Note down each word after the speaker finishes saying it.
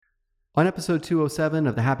On episode 207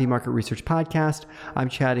 of the Happy Market Research Podcast, I'm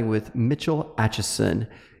chatting with Mitchell Atchison,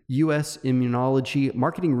 U.S. immunology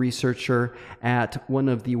marketing researcher at one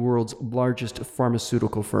of the world's largest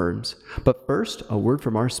pharmaceutical firms. But first, a word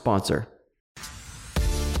from our sponsor.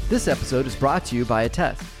 This episode is brought to you by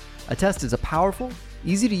Attest. Attest is a powerful,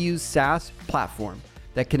 easy-to-use SaaS platform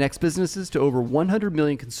that connects businesses to over 100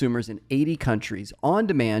 million consumers in 80 countries on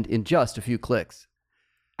demand in just a few clicks.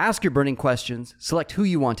 Ask your burning questions, select who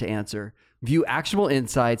you want to answer, view actionable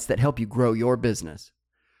insights that help you grow your business.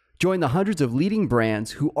 Join the hundreds of leading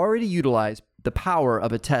brands who already utilize the power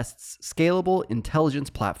of Attest's scalable intelligence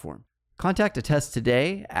platform. Contact Attest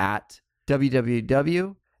today at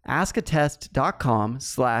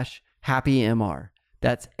www.askattest.com/happymr.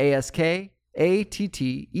 That's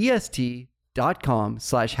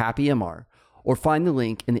ASKATTEST.com/happymr, or find the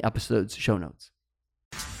link in the episode's show notes.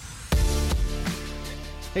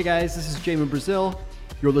 Hey guys, this is Jamin Brazil.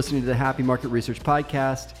 You're listening to the Happy Market Research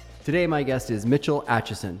Podcast. Today, my guest is Mitchell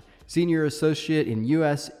Atchison, Senior Associate in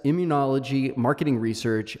U.S. Immunology Marketing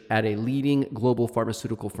Research at a leading global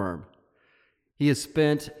pharmaceutical firm. He has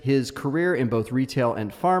spent his career in both retail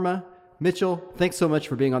and pharma. Mitchell, thanks so much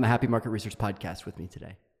for being on the Happy Market Research Podcast with me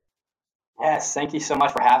today. Yes, thank you so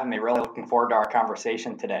much for having me. Really looking forward to our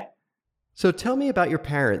conversation today. So tell me about your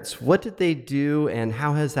parents. What did they do and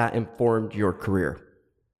how has that informed your career?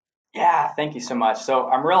 Yeah, thank you so much. So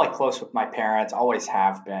I'm really close with my parents, always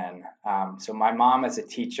have been. So my mom is a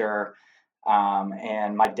teacher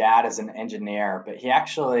and my dad is an engineer, but he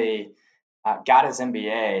actually got his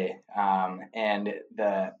MBA and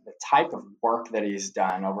the type of work that he's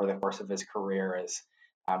done over the course of his career is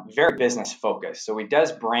very business focused. So he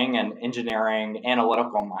does bring an engineering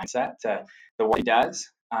analytical mindset to the work he does,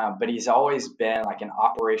 but he's always been like an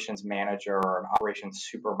operations manager or an operations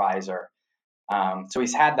supervisor. So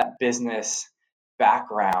he's had that business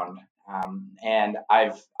background, and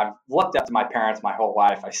I've looked up to my parents my whole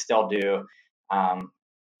life. I still do, and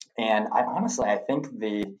I think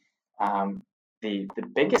the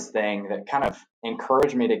biggest thing that kind of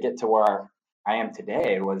encouraged me to get to where I am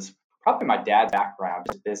today was probably my dad's background,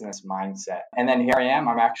 just business mindset. And then here I am.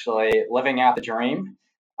 I'm actually living out the dream.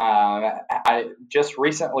 I just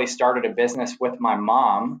recently started a business with my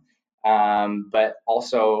mom, but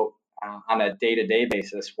also on a day-to-day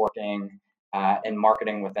basis working in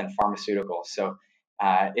marketing within pharmaceuticals. So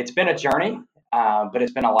it's been a journey, but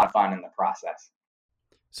it's been a lot of fun in the process.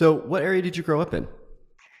 So what area did you grow up in?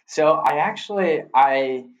 So I've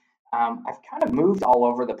kind of moved all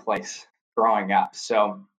over the place growing up.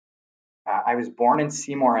 So I was born in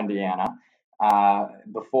Seymour, Indiana,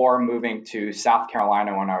 before moving to South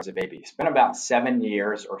Carolina when I was a baby. Spent about 7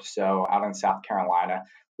 years or so out in South Carolina.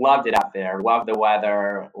 Loved it out there. Loved the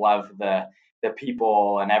weather. Loved the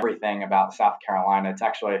people and everything about South Carolina. It's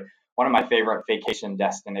actually one of my favorite vacation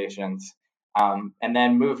destinations. And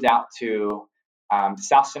then moved out to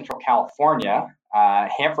South Central California,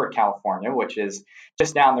 Hanford, California, which is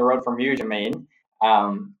just down the road from you, Jamin.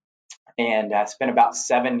 And spent about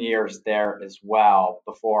 7 years there as well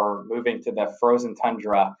before moving to the frozen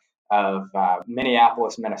tundra of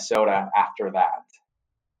Minneapolis, Minnesota after that.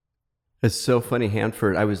 It's so funny,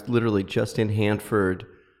 Hanford. I was literally just in Hanford,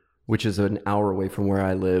 which is an hour away from where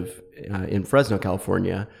I live in Fresno,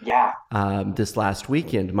 California. Yeah. This last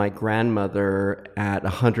weekend, my grandmother at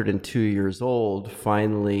 102 years old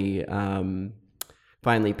finally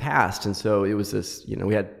passed. And so it was this,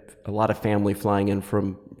 we had a lot of family flying in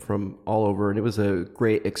from all over, and it was a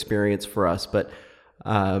great experience for us. But,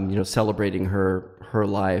 celebrating her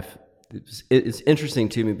life, it's interesting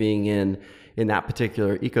to me being in that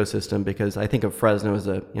particular ecosystem, because I think of Fresno as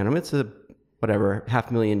it's a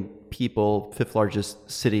 500,000 people, fifth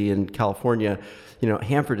largest city in California.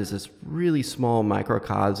 Hanford is this really small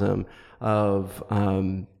microcosm of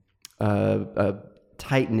a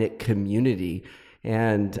tight-knit community.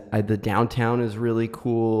 And the downtown is really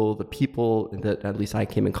cool. The people that at least I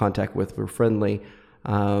came in contact with were friendly.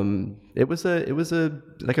 It was a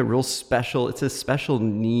real special. It's a special,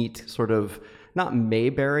 neat sort of, not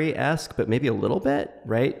Mayberry-esque, but maybe a little bit,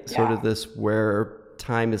 right? Yeah. Sort of this where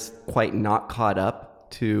time is quite not caught up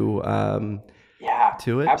to it.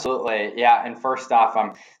 Absolutely. Yeah. And first off,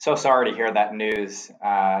 I'm so sorry to hear that news.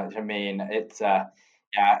 It's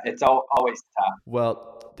always tough.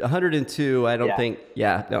 Well, 102, I don't think, she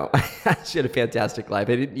had a fantastic life.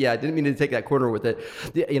 I didn't mean to take that corner with it.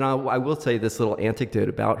 I will say this little anecdote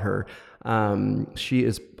about her. She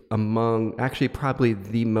is among actually probably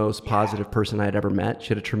the most positive person I'd ever met. She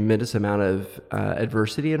had a tremendous amount of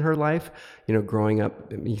adversity in her life. Growing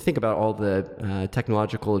up, you think about all the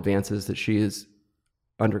technological advances that she has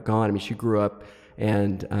undergone. She grew up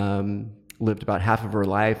and lived about half of her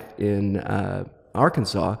life in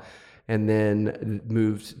Arkansas, and then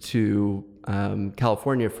moved to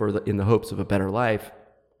California in the hopes of a better life.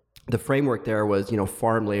 The framework there was,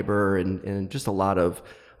 farm labor and just a lot of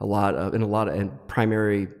and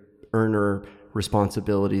primary earner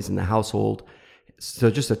responsibilities in the household.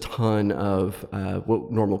 So just a ton of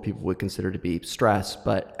what normal people would consider to be stress.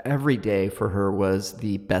 But every day for her was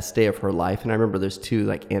the best day of her life. And I remember there's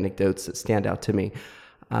two anecdotes that stand out to me.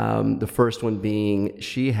 The first one being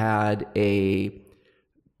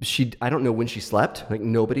I don't know when she slept.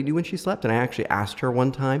 Nobody knew when she slept. And I actually asked her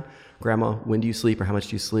one time, Grandma, when do you sleep or how much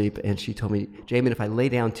do you sleep? And she told me, Jamin, if I lay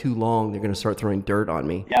down too long, they're going to start throwing dirt on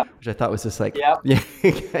me. Yep. Which I thought was just Yep.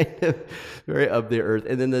 kind of very of the earth.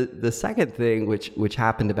 And then the second thing, which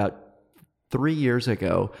happened about 3 years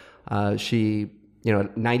ago, she,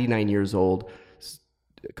 99 years old,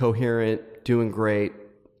 coherent, doing great,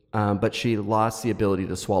 but she lost the ability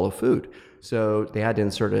to swallow food. So they had to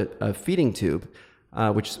insert a feeding tube.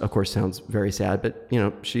 Which of course sounds very sad, but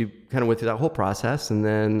she kind of went through that whole process, and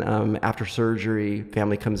then after surgery,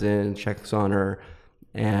 family comes in, checks on her,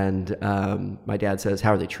 and my dad says,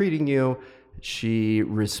 "How are they treating you?" She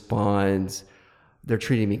responds, "They're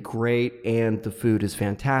treating me great, and the food is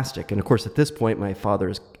fantastic." And of course, at this point, my father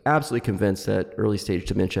is absolutely convinced that early stage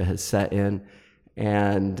dementia has set in,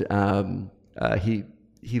 and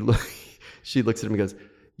she looks at him and goes,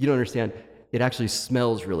 "You don't understand. It actually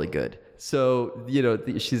smells really good." So,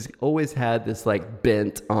 she's always had this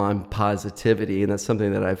bent on positivity, and that's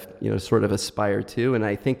something that I've, sort of aspired to. And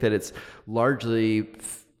I think that it's largely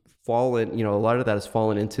fallen, a lot of that has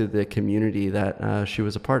fallen into the community that she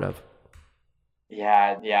was a part of.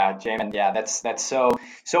 Yeah, Jamin. Yeah, that's so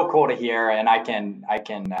cool to hear, and I can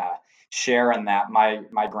share in that.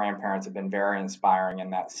 My grandparents have been very inspiring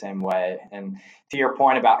in that same way. And to your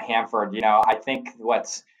point about Hanford, I think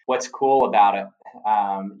what's cool about it,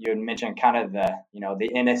 you had mentioned kind of the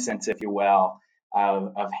innocence, if you will,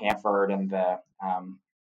 of Hanford and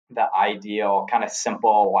the ideal kind of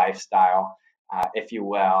simple lifestyle, if you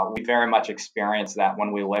will. We very much experienced that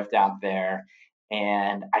when we lived out there,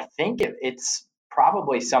 and I think it's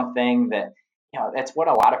probably something that that's what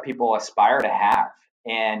a lot of people aspire to have.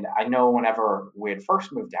 And I know whenever we had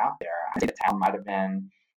first moved out there, I think the town might have been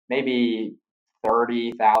maybe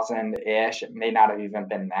 30,000-ish. It may not have even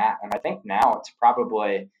been that. And I think now it's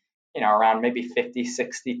probably, around maybe 50,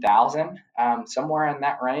 60,000, somewhere in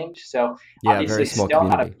that range. So yeah, obviously very small still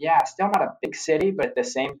community. still not a big city, but at the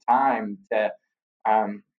same time to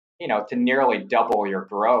nearly double your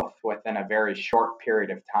growth within a very short period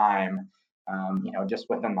of time, just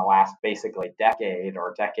within the last basically decade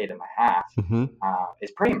or decade and a half, Mm-hmm.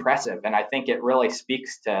 is pretty impressive. And I think it really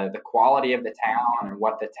speaks to the quality of the town and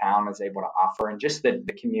what the town is able to offer, and just the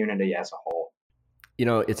community as a whole.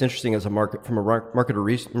 It's interesting from a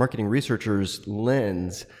marketing researcher's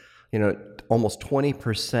lens, almost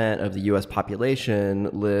 20% of the U.S. population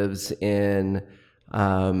lives in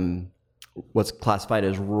what's classified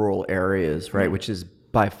as rural areas, right? Mm-hmm. Which is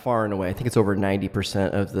by far and away, I think it's over 90%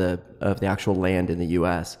 of the actual land in the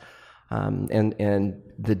U.S. And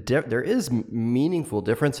there is meaningful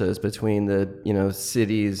differences between the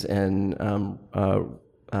cities and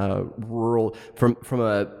rural from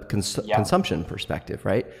a consumption perspective,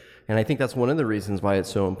 right? And I think that's one of the reasons why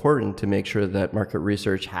it's so important to make sure that market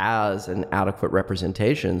research has an adequate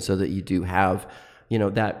representation, so that you do have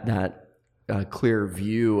that clear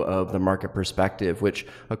view of the market perspective, which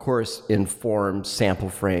of course informs sample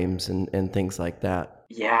frames and things like that.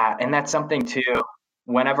 Yeah, and that's something too.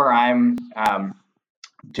 Whenever I'm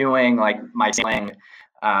doing my sampling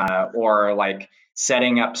or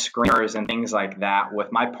setting up screeners and things like that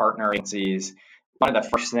with my partner agencies, one of the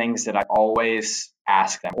first things that I always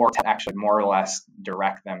ask them, or to actually more or less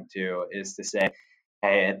direct them to, is to say,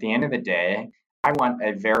 hey, at the end of the day, I want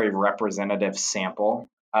a very representative sample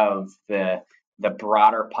of the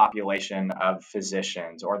broader population of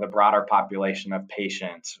physicians, or the broader population of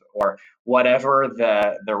patients, or whatever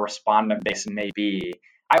the respondent base may be.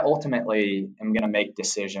 I ultimately am going to make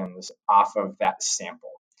decisions off of that sample.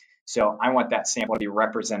 So I want that sample to be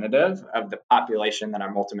representative of the population that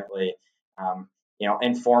I'm ultimately,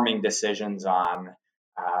 informing decisions on.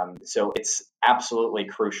 So it's absolutely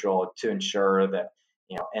crucial to ensure that,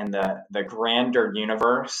 in the grander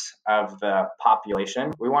universe of the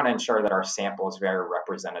population, we want to ensure that our sample is very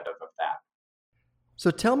representative of that.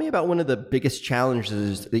 So tell me about one of the biggest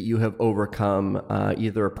challenges that you have overcome,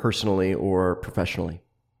 either personally or professionally.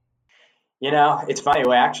 It's funny.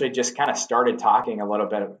 We actually just kind of started talking a little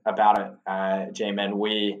bit about it, Jamin.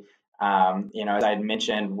 We As I had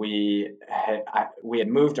mentioned, we had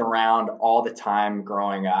moved around all the time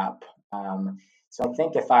growing up. So I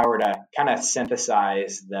think if I were to kind of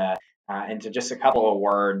synthesize into just a couple of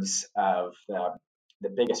words of the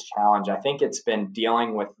biggest challenge, I think it's been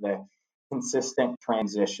dealing with the consistent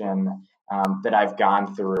transition that I've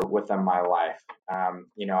gone through within my life.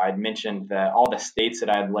 I'd mentioned all the states that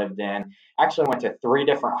I had lived in. I actually went to 3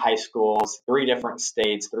 different high schools, 3 different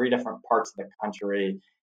states, 3 different parts of the country,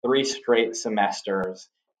 3 straight semesters.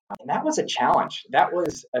 And that was a challenge. That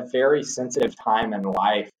was a very sensitive time in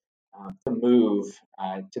life to move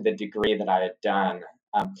to the degree that I had done.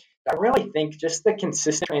 I really think just the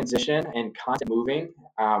consistent transition and constant moving,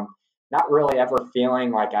 not really ever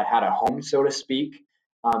feeling like I had a home, so to speak,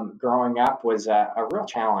 growing up was a real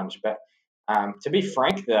challenge. But to be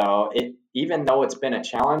frank, though, even though it's been a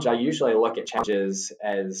challenge, I usually look at challenges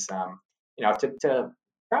as, to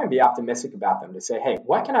try and be optimistic about them, to say, hey,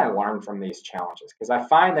 what can I learn from these challenges? Because I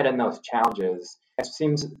find that in those challenges, it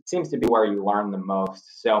seems to be where you learn the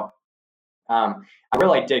most. So I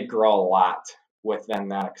really did grow a lot within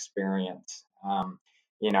that experience.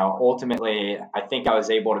 Ultimately, I think I was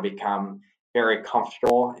able to become very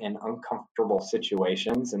comfortable in uncomfortable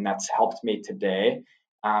situations, and that's helped me today.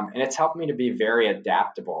 And it's helped me to be very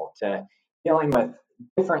adaptable to dealing with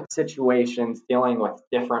different situations, dealing with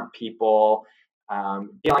different people,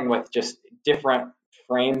 dealing with just different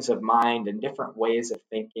frames of mind and different ways of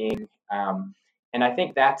thinking. And I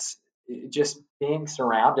think that's just being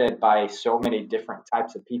surrounded by so many different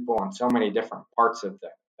types of people and so many different parts of the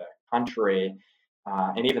country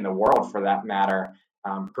and even the world for that matter,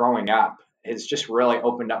 growing up has just really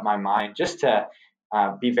opened up my mind just to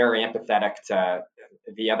be very empathetic to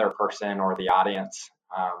the other person or the audience,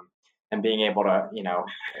 and being able to,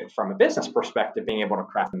 from a business perspective, being able to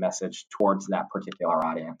craft a message towards that particular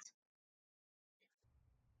audience.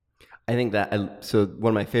 I think that so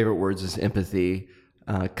one of my favorite words is empathy,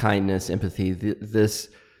 kindness, empathy. This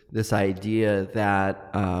idea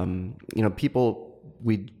that people,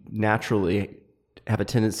 we naturally have a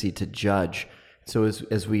tendency to judge. So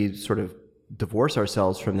as we sort of divorce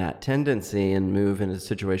ourselves from that tendency and move in a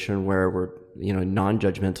situation where we're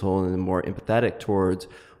non-judgmental and more empathetic towards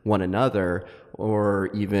one another, or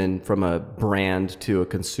even from a brand to a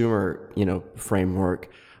consumer framework,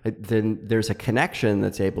 then there's a connection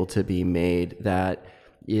that's able to be made that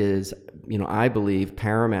is, I believe,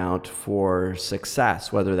 paramount for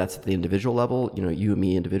success, whether that's at the individual level, you and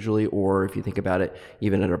me individually, or if you think about it,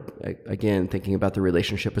 even again, thinking about the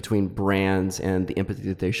relationship between brands and the empathy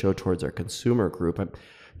that they show towards our consumer group.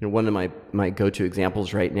 One of my go-to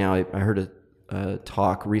examples right now, I heard a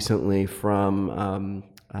talk recently from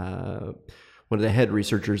one of the head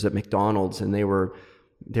researchers at McDonald's, and they were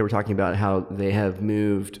talking about how they have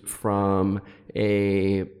moved from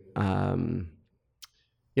a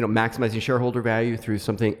maximizing shareholder value through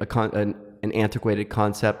something an antiquated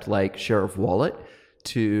concept like share of wallet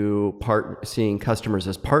to seeing customers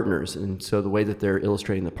as partners. And so the way that they're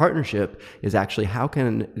illustrating the partnership is actually how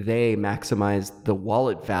can they maximize the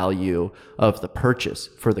wallet value of the purchase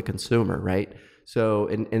for the consumer, right? So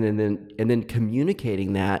and then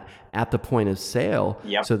communicating that at the point of sale,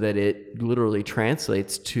 Yep. so that it literally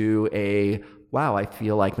translates to wow, I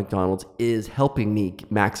feel like McDonald's is helping me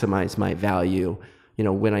maximize my value,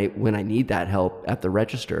 when I need that help at the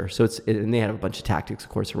register. So and they have a bunch of tactics, of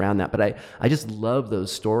course, around that. But I just love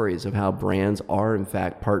those stories of how brands are in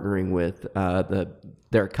fact partnering with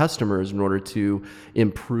their customers in order to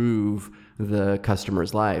improve the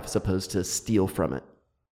customer's life as opposed to steal from it.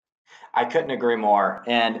 I couldn't agree more.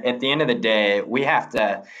 And at the end of the day, we have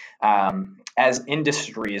to, as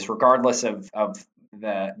industries, regardless of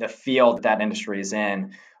the field that industry is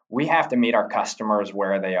in, we have to meet our customers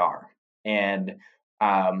where they are. And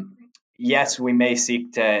yes, we may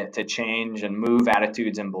seek to change and move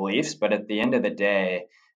attitudes and beliefs, but at the end of the day,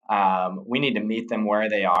 we need to meet them where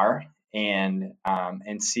they are and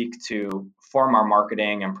seek to form our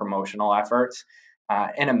marketing and promotional efforts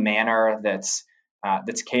in a manner that's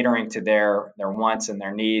catering to their wants and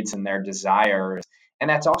their needs and their desires, and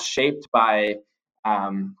that's all shaped by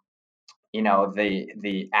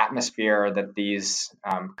the atmosphere that these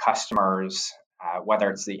customers, whether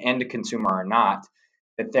it's the end consumer or not,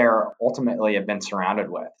 that they're ultimately have been surrounded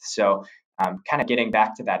with. So kind of getting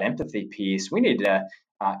back to that empathy piece, we need to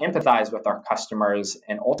empathize with our customers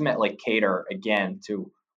and ultimately cater again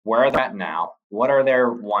to where they're at now, what are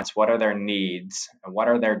their wants, what are their needs, and what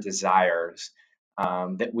are their desires,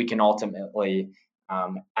 that we can ultimately,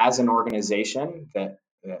 as an organization that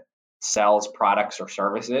sells products or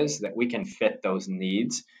services, that we can fit those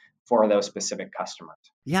needs for those specific customers.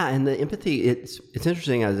 Yeah, and the empathy, it's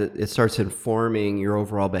interesting as it starts informing your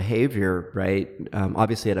overall behavior, right?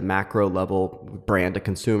 Obviously at a macro level, brand to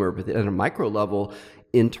consumer, but at a micro level,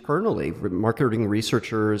 internally, marketing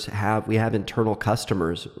researchers we have internal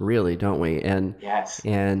customers, really, don't we? Yes.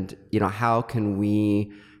 And how can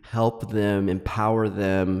we help them, empower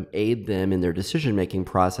them, aid them in their decision-making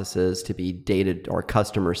processes to be data or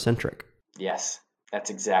customer centric? Yes, that's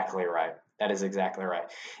exactly right. That is exactly right.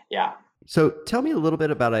 Yeah. So tell me a little bit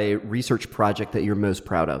about a research project that you're most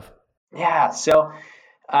proud of. Yeah. So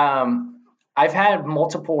I've had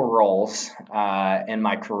multiple roles in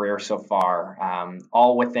my career so far,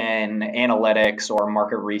 all within analytics or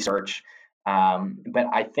market research. But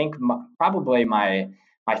I think probably my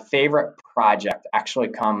favorite project actually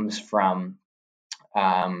comes from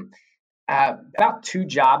about 2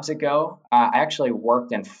 jobs ago. I actually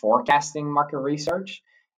worked in forecasting market research.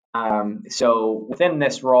 So within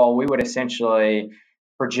this role, we would essentially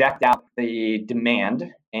project out the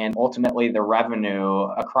demand and ultimately the revenue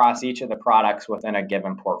across each of the products within a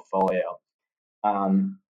given portfolio.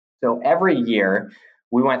 Um, so every year,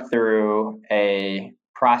 we went through a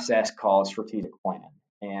process called strategic plan.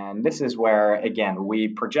 And this is where, again, we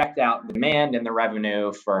project out the demand and the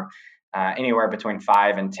revenue for anywhere between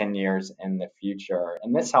 5 and 10 years in the future.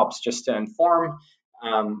 And this helps just to inform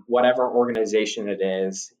whatever organization it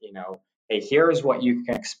is, hey, here's what you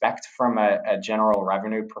can expect from a general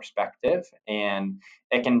revenue perspective. And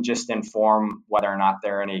it can just inform whether or not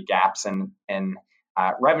there are any gaps in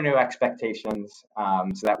revenue expectations.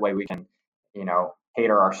 So that way we can,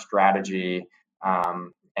 cater our strategy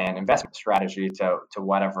and investment strategy to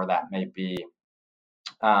whatever that may be.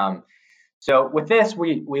 So with this,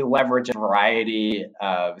 we leverage a variety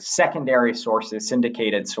of secondary sources,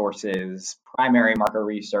 syndicated sources, primary market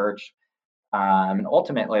research, and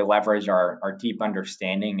ultimately leverage our deep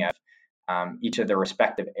understanding of each of the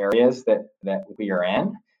respective areas that we are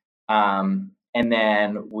in. And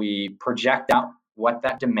then we project out what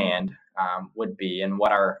that demand would be and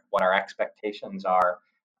what our expectations are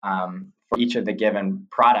for each of the given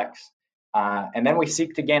products. And then we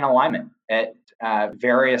seek to gain alignment at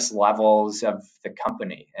various levels of the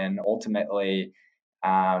company. And ultimately,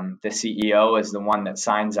 the CEO is the one that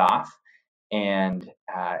signs off. And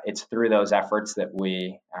it's through those efforts that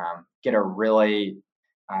we get a really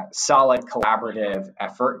solid collaborative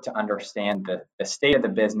effort to understand the state of the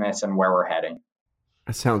business and where we're heading.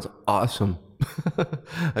 That sounds awesome.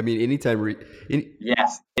 I mean,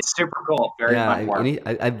 Yes, it's super cool. Very yeah, fun work.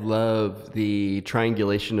 I love the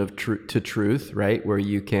triangulation of to truth, right? Where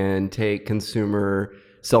you can take consumer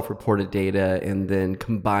self-reported data and then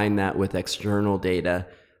combine that with external data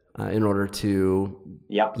in order to,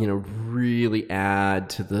 Yep. really add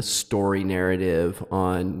to the story narrative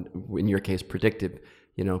on, in your case, predicting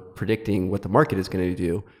what the market is going to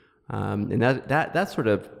do, and that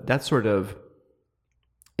sort of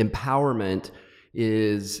empowerment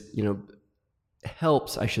is,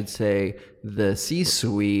 helps, I should say, the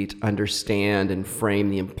C-suite understand and frame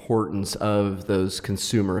the importance of those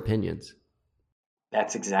consumer opinions.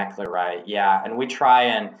 That's exactly right. Yeah, and we try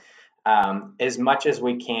and as much as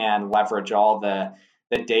we can leverage all the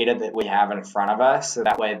data that we have in front of us, so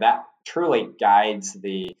that way that truly guides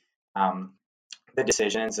the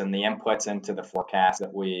decisions and the inputs into the forecast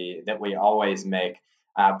that we always make.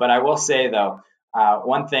 But I will say though,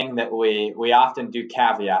 one thing that we often do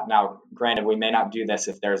caveat. Now, granted, we may not do this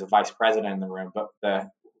if there's a vice president in the room, but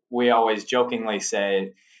we always jokingly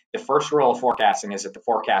say the first rule of forecasting is that the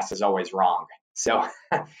forecast is always wrong. So,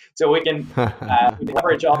 so we can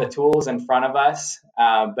leverage all the tools in front of us,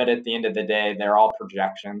 but at the end of the day, they're all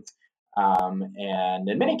projections, and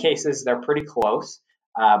in many cases, they're pretty close.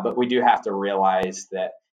 But we do have to realize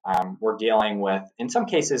that we're dealing with, in some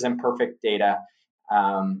cases, imperfect data,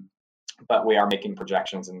 but we are making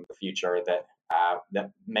projections in the future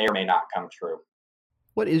that may or may not come true.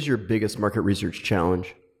 What is your biggest market research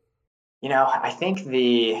challenge? I think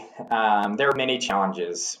there are many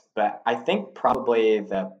challenges, but I think probably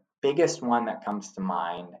the biggest one that comes to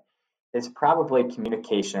mind is probably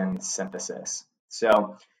communication synthesis.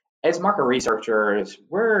 So, as market researchers,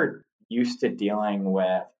 we're used to dealing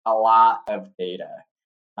with a lot of data.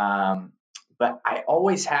 But I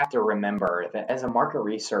always have to remember that as a market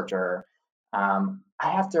researcher, I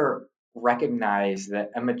have to recognize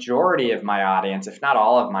that a majority of my audience, if not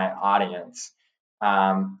all of my audience,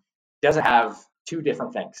 doesn't have two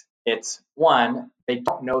different things. It's one, they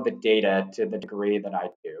don't know the data to the degree that I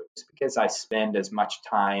do. Just because I spend as much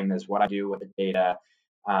time as what I do with the data,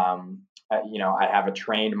 I have a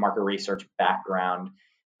trained market research background.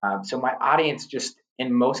 So my audience just,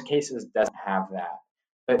 in most cases, doesn't have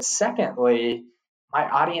that. But secondly, my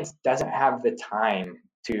audience doesn't have the time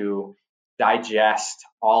to digest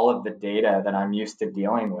all of the data that I'm used to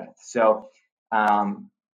dealing with. So um,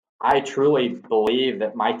 I truly believe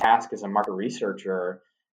that my task as a market researcher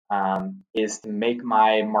is to make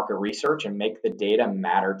my market research and make the data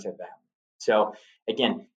matter to them. So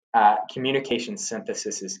again, communication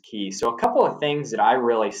synthesis is key. So a couple of things that I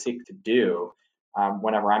really seek to do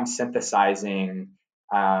whenever I'm synthesizing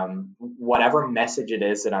whatever message it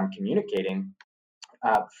is that I'm communicating.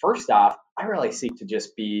 First off, I really seek to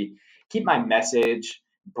just keep my message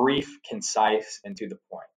brief, concise, and to the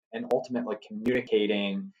point, and ultimately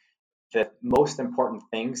communicating the most important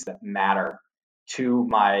things that matter to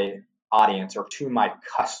my audience or to my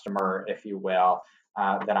customer, if you will,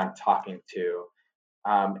 that I'm talking to.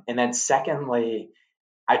 And then secondly,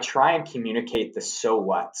 I try and communicate the so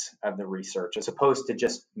what's of the research as opposed to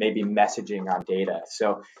just maybe messaging on data.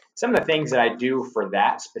 So some of the things that I do for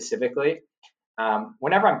that specifically,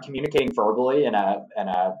 whenever I'm communicating verbally in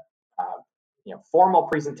a formal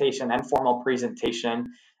presentation, informal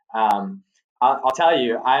presentation, I'll tell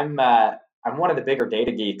you, I'm one of the bigger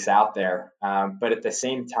data geeks out there. But at the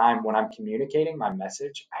same time, when I'm communicating my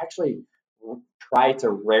message, I actually try to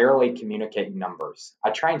rarely communicate numbers. I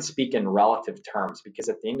try and speak in relative terms because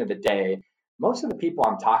at the end of the day, most of the people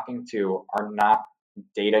I'm talking to are not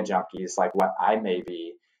data junkies like what I may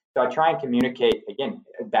be. So I try and communicate, again,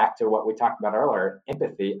 back to what we talked about earlier,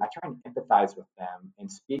 empathy. I try and empathize with them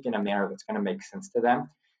and speak in a manner that's going to make sense to them.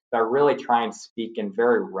 So I really try and speak in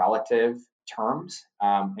very relative terms.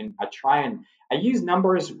 And I use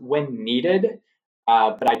numbers when needed,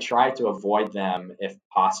 but I try to avoid them if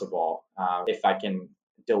possible, if I can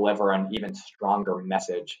deliver an even stronger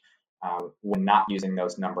message when not using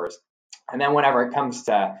those numbers. And then whenever it comes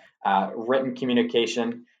to written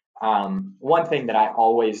communication, one thing that I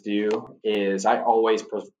always do is I always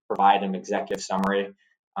provide an executive summary.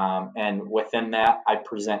 And within that, I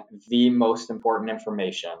present the most important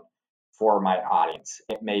information for my audience.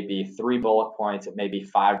 It may be 3 bullet points, it may be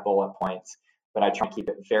 5 bullet points, but I try to keep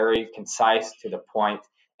it very concise to the point.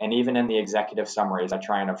 And even in the executive summaries, I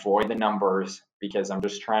try and avoid the numbers because I'm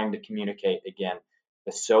just trying to communicate, again,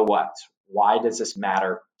 the so what. Why does this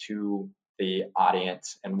matter to the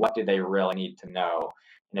audience and what do they really need to know?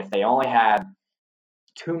 And if they only had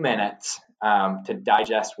 2 minutes to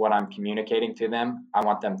digest what I'm communicating to them, I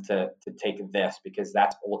want them to take this because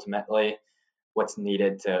that's ultimately what's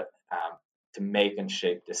needed to make and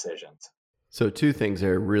shape decisions. So 2 things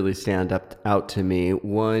there really stand out to me.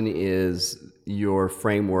 One is your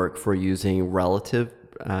framework for using relative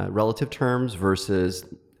terms versus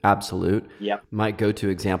absolute. Yep. My go-to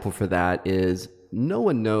example for that is no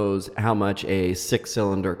one knows how much a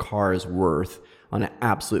 6-cylinder car is worth on an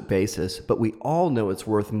absolute basis, but we all know it's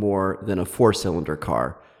worth more than a 4-cylinder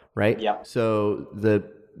car, right? Yep. So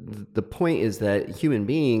the point is that human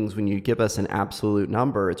beings, when you give us an absolute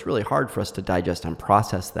number, it's really hard for us to digest and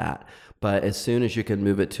process that. But as soon as you can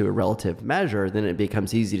move it to a relative measure, then it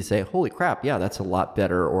becomes easy to say, holy crap, yeah, that's a lot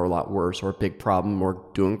better or a lot worse or a big problem or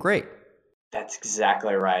doing great. That's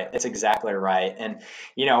exactly right. That's exactly right. And,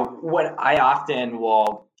 what I often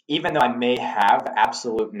will, even though I may have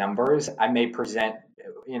absolute numbers, I may present,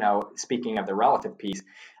 speaking of the relative piece,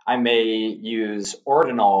 I may use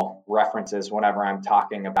ordinal references whenever I'm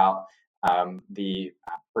talking about the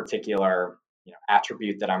particular,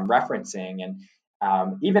 attribute that I'm referencing.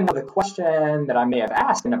 And even though the question that I may have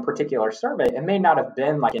asked in a particular survey, it may not have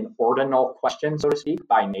been like an ordinal question, so to speak,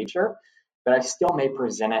 by nature, but I still may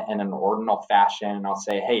present it in an ordinal fashion. And I'll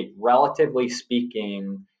say, hey, relatively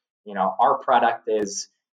speaking, our product is,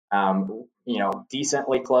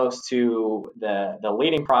 decently close to the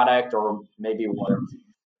leading product, or maybe we're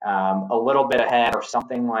a little bit ahead or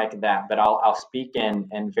something like that. But I'll speak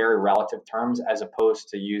in very relative terms as opposed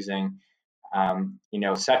to using,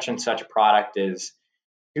 such and such product is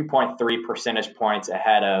 2.3 percentage points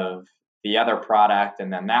ahead of the other product.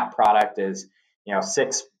 And then that product is,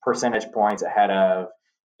 6 percentage points ahead of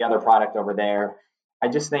the other product over there. I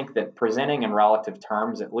just think that presenting in relative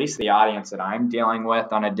terms, at least the audience that I'm dealing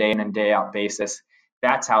with on a day in and day out basis,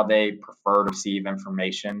 that's how they prefer to receive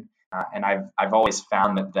information. And I've always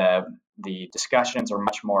found that the discussions are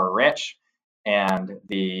much more rich, and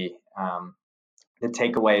the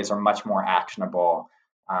takeaways are much more actionable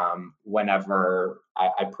whenever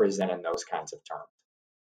I present in those kinds of terms.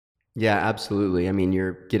 Yeah, absolutely. I mean,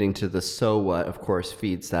 you're getting to the so what, of course,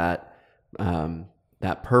 feeds that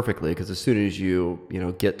that perfectly, because as soon as you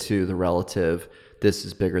get to the relative, this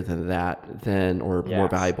is bigger than that, then or more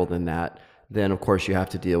Yes. valuable than that, then of course you have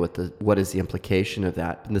to deal with what is the implication of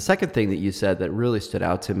that. And the second thing that you said that really stood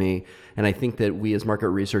out to me, and I think that we as market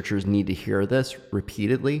researchers need to hear this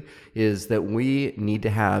repeatedly, is that we need to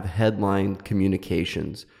have headline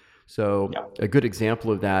communications. So a good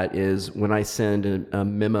example of that is when I send a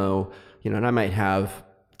memo, and I might have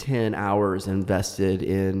 10 hours invested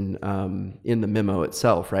in the memo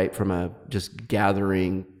itself, right? From just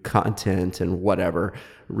gathering content and whatever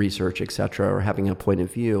research, et cetera, or having a point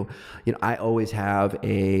of view. I always have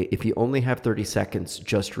if you only have 30 seconds,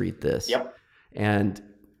 just read this. Yep. And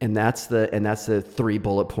that's the 3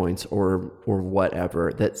 bullet points or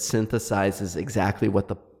whatever that synthesizes exactly what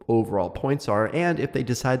the overall points are. And if they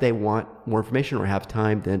decide they want more information or have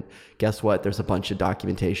time, then guess what? There's a bunch of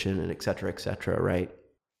documentation and et cetera, right?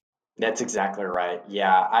 That's exactly right.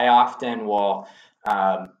 Yeah, I often will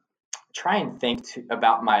try and think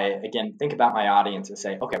about my audience and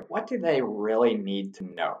say, okay, what do they really need to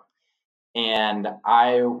know? And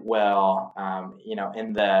I will,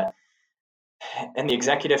 in the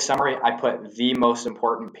executive summary, I put the most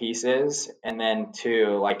important pieces, and then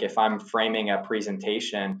like if I'm framing a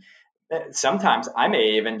presentation, sometimes I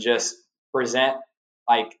may even just present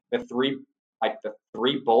like the three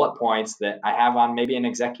bullet points that I have on maybe an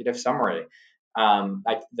executive summary.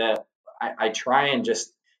 I try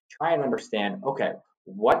and understand, okay,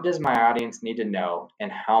 what does my audience need to know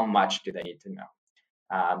and how much do they need to know?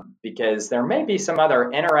 Because there may be some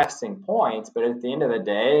other interesting points, but at the end of the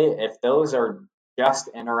day, if those are just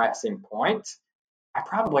interesting points, I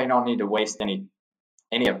probably don't need to waste any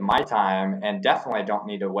of my time, and definitely don't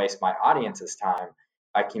need to waste my audience's time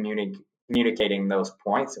by communicating those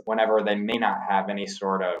points whenever they may not have any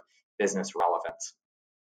sort of business relevance.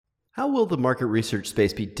 How will the market research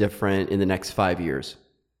space be different in the next 5 years?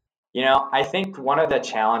 I think one of the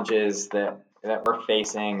challenges that we're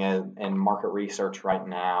facing in market research right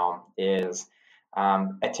now is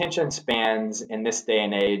attention spans in this day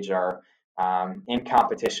and age are in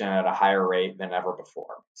competition at a higher rate than ever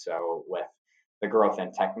before. So with the growth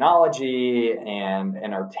in technology and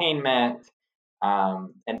entertainment,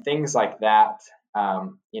 and things like that,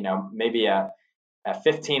 maybe a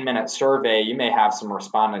 15-minute survey, you may have some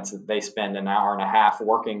respondents that they spend an hour and a half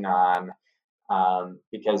working on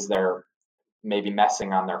because they're maybe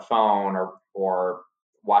messing on their phone or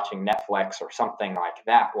watching Netflix or something like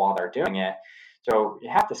that while they're doing it. So you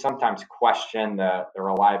have to sometimes question the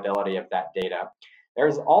reliability of that data.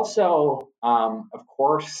 There's also, of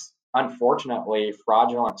course, unfortunately,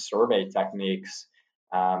 fraudulent survey techniques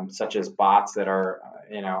such as bots that are,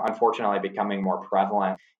 unfortunately becoming more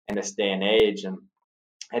prevalent in this day and age. And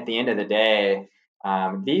at the end of the day,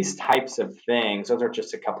 these types of things, those are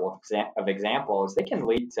just a couple of examples. They can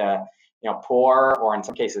lead to, poor or in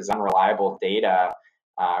some cases unreliable data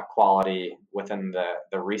quality within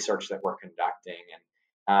the research that we're conducting.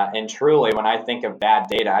 And truly, when I think of bad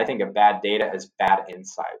data, I think of bad data as bad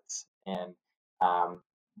insights. And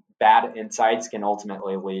bad insights can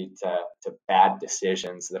ultimately lead to bad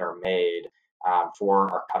decisions that are made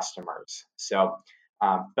for our customers. So,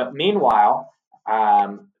 but meanwhile,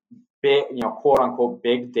 big, quote unquote,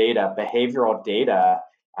 big data, behavioral data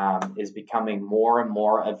is becoming more and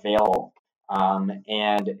more available,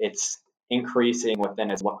 and it's increasing within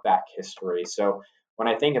its look back history. So when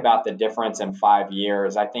I think about the difference in 5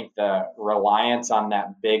 years, I think the reliance on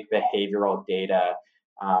that big behavioral data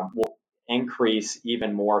will increase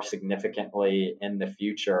even more significantly in the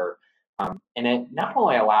future. And it not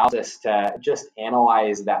only allows us to just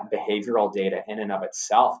analyze that behavioral data in and of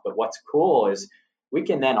itself, but what's cool is we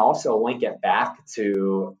can then also link it back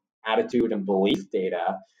to attitude and belief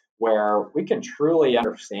data, where we can truly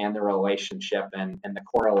understand the relationship and the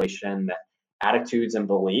correlation that attitudes and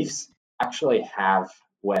beliefs actually have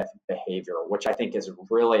with behavior, which I think is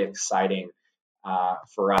really exciting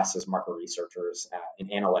for us as market researchers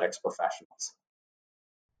and analytics professionals.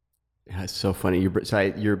 Yeah, it's so funny.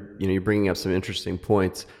 You're bringing up some interesting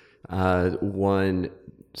points. One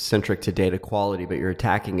centric to data quality, but you're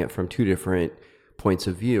attacking it from two different points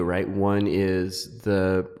of view, right? One is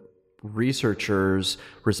the researcher's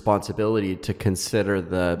responsibility to consider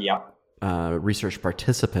the research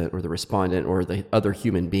participant or the respondent or the other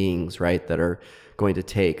human beings, right, that are going to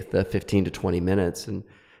take the 15 to 20 minutes. And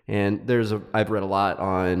I've read a lot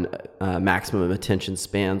on maximum attention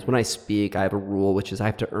spans. When I speak, I have a rule, which is I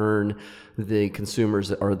have to earn the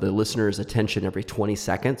consumers or the listeners' attention every 20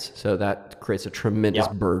 seconds. So that creates a tremendous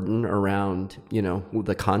burden around,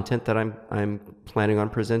 the content that I'm planning on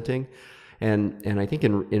presenting. And I think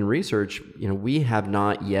in research, we have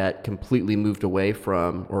not yet completely moved away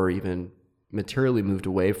from, or even materially moved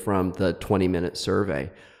away from, the 20-minute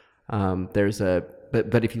survey. There's a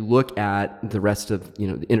but if you look at the rest of,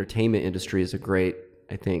 the entertainment industry is a great,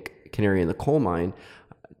 I think, canary in the coal mine.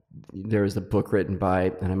 There was a book written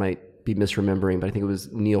by, and I might be misremembering, but I think it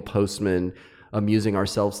was Neil Postman, Amusing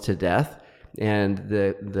Ourselves to Death. And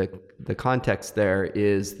the context there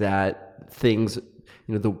is that things,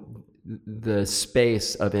 the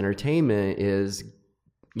space of entertainment is,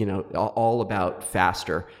 all about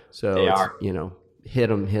faster. So They it's, are. hit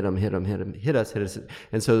them, hit us.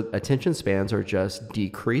 And so attention spans are just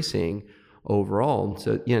decreasing overall.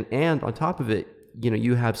 So, and on top of it,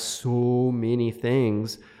 you have so many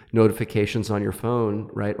things, notifications on your phone,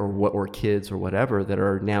 right? Or kids or whatever that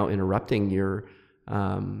are now interrupting your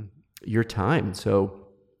time. So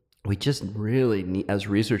we just really need, as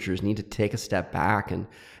researchers, need to take a step back and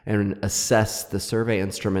assess the survey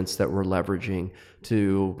instruments that we're leveraging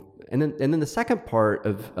and then the second part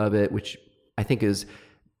of it, which I think is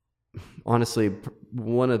honestly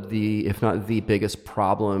one of the, if not the biggest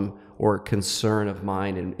problem or concern of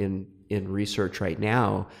mine in research right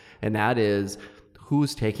now, and that is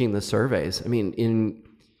who's taking the surveys. I mean,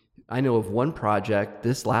 I know of one project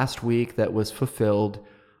this last week that was fulfilled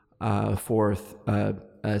for a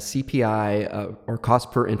CPI or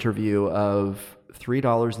cost per interview of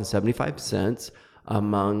 $3.75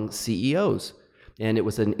 among CEOs, and it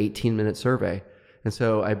was an 18-minute survey. And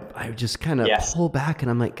so I just kind of pull back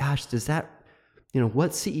and I'm like, gosh, does that,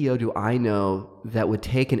 what CEO do I know that would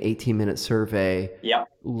take an 18-minute survey,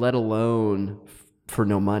 let alone for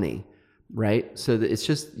no money, right? So that it's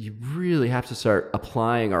just, you really have to start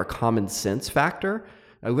applying our common sense factor.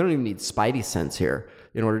 We don't even need spidey sense here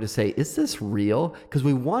in order to say, is this real? Because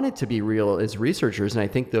we want it to be real as researchers. And I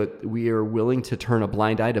think that we are willing to turn a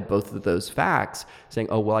blind eye to both of those facts, saying,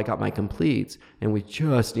 oh, well, I got my completes. And we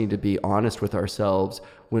just need to be honest with ourselves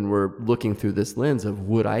when we're looking through this lens of,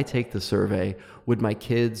 would I take the survey? Would my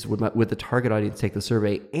kids, would the target audience take the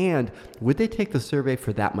survey? And would they take the survey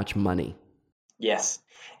for that much money? Yes.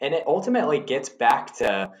 And it ultimately gets back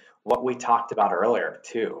to what we talked about earlier,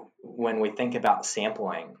 too, when we think about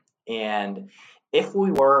sampling. And if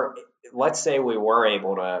let's say we were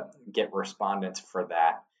able to get respondents for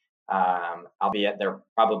that, albeit there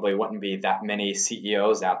probably wouldn't be that many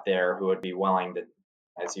CEOs out there who would be willing to,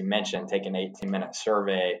 as you mentioned, take an 18-minute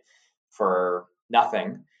survey for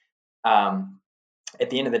nothing. At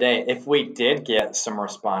the end of the day, if we did get some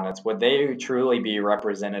respondents, would they truly be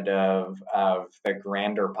representative of the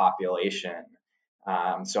grander population?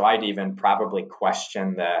 So I'd even probably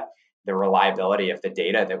question the reliability of the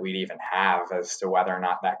data that we'd even have as to whether or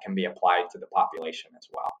not that can be applied to the population as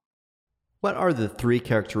well. What are the 3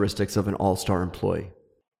 characteristics of an all-star employee?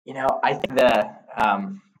 I think that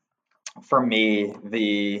for me,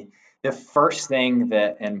 the first thing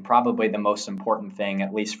that, and probably the most important thing,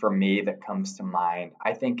 at least for me, that comes to mind,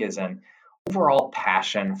 I think is an overall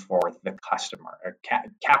passion for the customer, or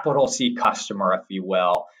capital C customer, if you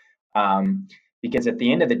will. Because at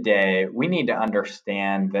the end of the day, we need to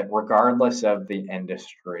understand that regardless of the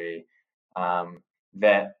industry,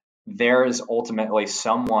 that there's ultimately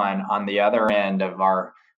someone on the other end of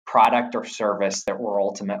our product or service that we're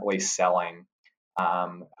ultimately selling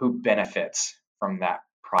who benefits from that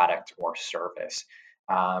product or service.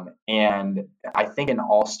 And I think an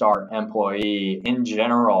all-star employee in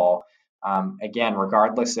general, again,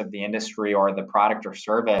 regardless of the industry or the product or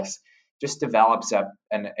service, just develops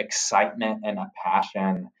an excitement and a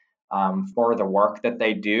passion for the work that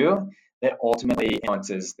they do that ultimately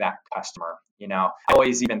influences that customer. I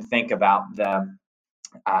always even think about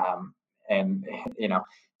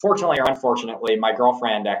fortunately or unfortunately, my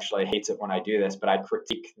girlfriend actually hates it when I do this, but I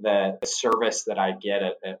critique the service that I get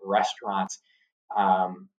at restaurants.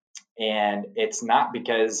 And it's not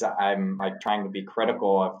because I'm trying to be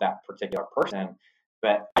critical of that particular person,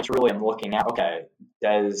 but I truly am looking at, okay,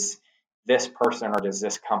 does this person or does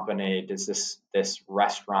this company, does this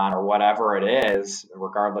restaurant or whatever it is,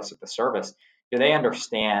 regardless of the service, do they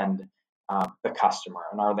understand the customer,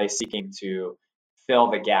 and are they seeking to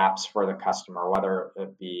fill the gaps for the customer, whether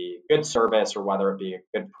it be good service or whether it be a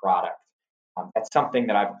good product? That's something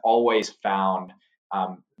that I've always found.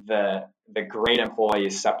 The great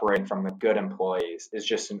employees separating from the good employees is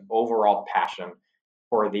just an overall passion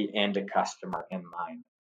for the end customer in mind.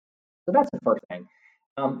 So that's the first thing.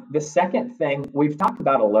 The second thing we've talked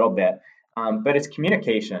about a little bit, but it's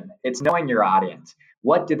communication. It's knowing your audience.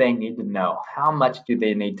 What do they need to know? How much do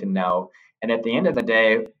they need to know? And at the end of the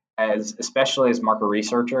day, especially as market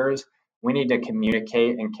researchers, we need to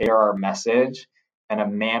communicate and cater our message in a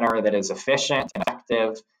manner that is efficient and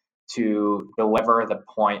effective to deliver the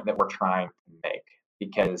point that we're trying to make.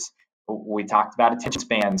 Because we talked about attention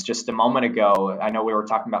spans just a moment ago. I know we were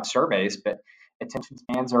talking about surveys, but attention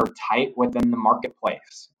spans are tight within the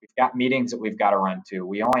marketplace. We've got meetings that we've got to run to.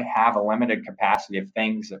 We only have a limited capacity of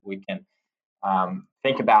things that we can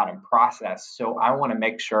think about and process. So I want to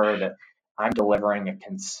make sure that I'm delivering a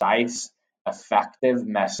concise, effective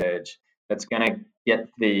message that's going to get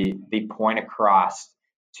the point across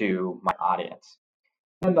to my audience.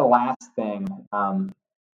 And the last thing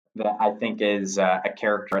that I think is a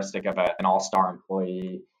characteristic of an all-star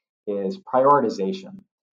employee is prioritization.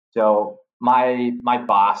 So my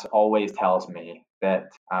boss always tells me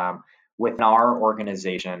that within our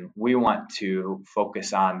organization, we want to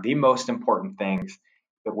focus on the most important things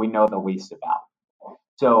that we know the least about.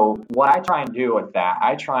 So what I try and do with that,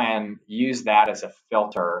 I try and use that as a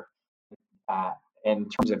filter in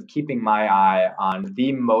terms of keeping my eye on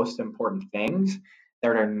the most important things that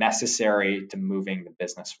are necessary to moving the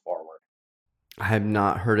business forward. I have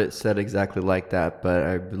not heard it said exactly like that, but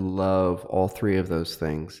I love all three of those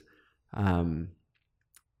things.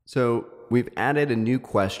 So we've added a new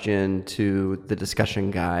question to the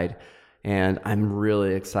discussion guide, and I'm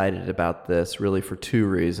really excited about this, really for two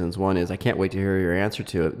reasons. One is I can't wait to hear your answer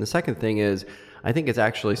to it. And the second thing is I think it's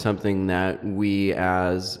actually something that we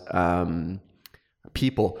as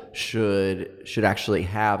people should actually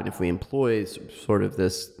have, and if we employ sort of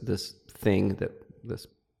this thing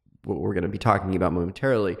what we're going to be talking about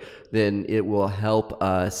momentarily, then it will help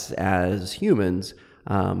us as humans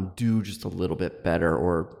do just a little bit better,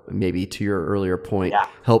 or maybe to your earlier point,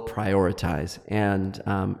 help prioritize. And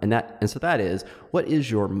so that is, what is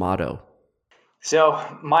your motto? So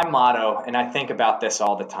my motto, and I think about this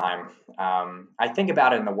all the time. I think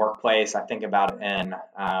about it in the workplace. I think about it in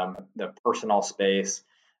the personal space.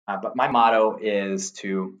 But my motto is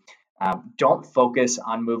to don't focus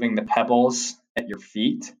on moving the pebbles at your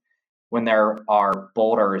feet when there are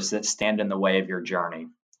boulders that stand in the way of your journey.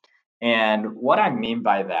 And what I mean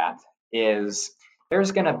by that is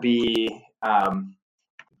there's going to be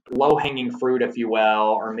low-hanging fruit, if you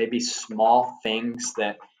will, or maybe small things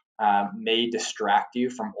that may distract you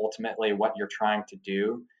from ultimately what you're trying to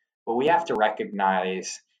do. But we have to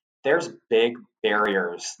recognize there's big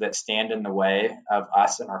barriers that stand in the way of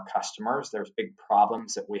us and our customers. There's big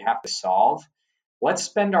problems that we have to solve. Let's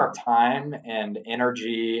spend our time and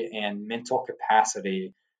energy and mental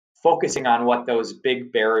capacity focusing on what those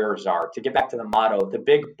big barriers are. To get back to the motto, the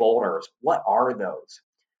big boulders, what are those?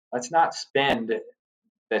 Let's not spend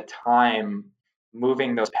the time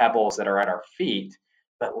moving those pebbles that are at our feet,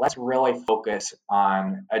 but let's really focus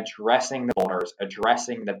on addressing the boulders,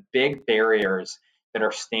 addressing the big barriers that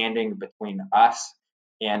are standing between us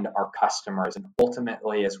and our customers. And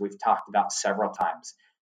ultimately, as we've talked about several times,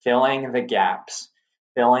 filling the gaps,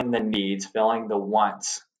 filling the needs, filling the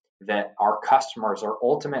wants that our customers are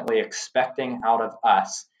ultimately expecting out of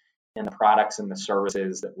us in the products and the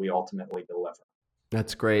services that we ultimately deliver.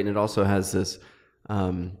 That's great. And it also has this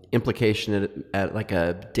implication at like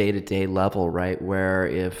a day-to-day level, right? Where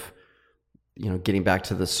if, getting back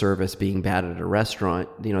to the service being bad at a restaurant,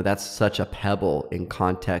 that's such a pebble in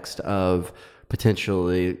context of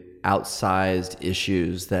potentially outsized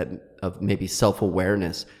issues of maybe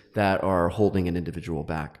self-awareness that are holding an individual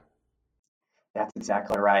back. That's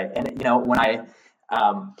exactly right. And, when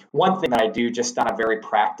one thing that I do just on a very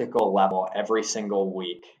practical level every single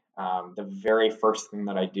week, the very first thing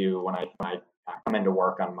that I do when I come into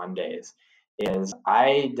work on Mondays is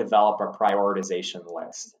I develop a prioritization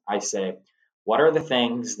list. I say, what are the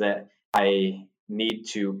things that I need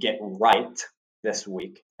to get right this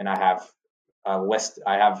week? And I have a list.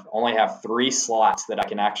 Only have 3 slots that I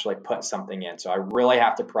can actually put something in. So I really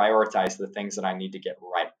have to prioritize the things that I need to get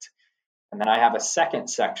right. And then I have a second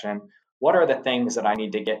section. What are the things that I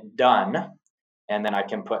need to get done? And then I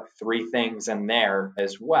can put 3 things in there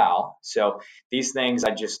as well. So these things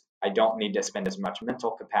I don't need to spend as much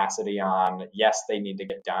mental capacity on. Yes, they need to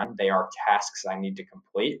get done. They are tasks I need to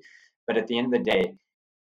complete. But at the end of the day,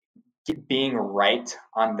 being right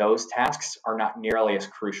on those tasks are not nearly as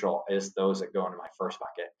crucial as those that go into my first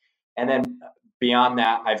bucket. And then beyond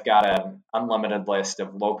that, I've got an unlimited list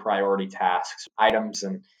of low priority tasks, items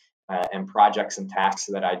and projects and tasks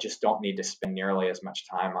that I just don't need to spend nearly as much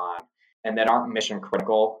time on, and that aren't mission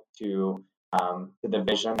critical to the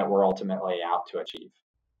vision that we're ultimately out to achieve.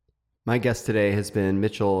 My guest today has been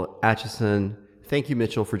Mitchell Atchison. Thank you,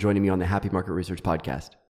 Mitchell, for joining me on the Happy Market Research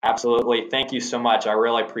Podcast. Absolutely. Thank you so much. I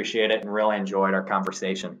really appreciate it and really enjoyed our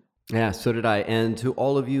conversation. Yeah, so did I. And to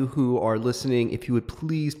all of you who are listening, if you would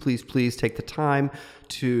please take the time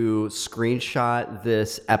to screenshot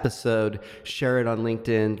this episode, share it on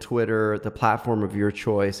LinkedIn, Twitter, the platform of your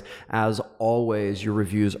choice. As always, your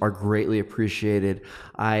reviews are greatly appreciated.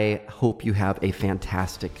 I hope you have a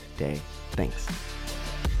fantastic day. Thanks.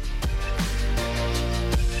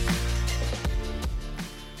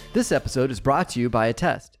 This episode is brought to you by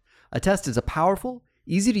Attest. Attest is a powerful,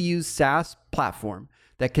 easy-to-use SaaS platform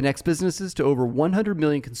that connects businesses to over 100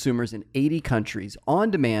 million consumers in 80 countries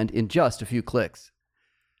on demand in just a few clicks.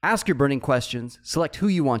 Ask your burning questions, select who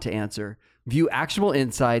you want to answer, view actionable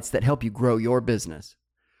insights that help you grow your business.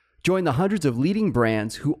 Join the hundreds of leading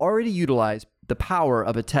brands who already utilize the power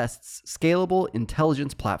of Attest's scalable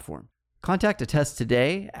intelligence platform. Contact Attest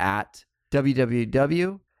today at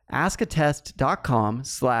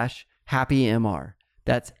www.askattest.com/happymr.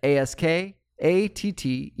 That's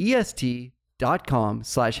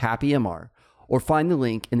ASKATTEST.com/happymr, or find the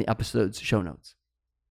link in the episode's show notes.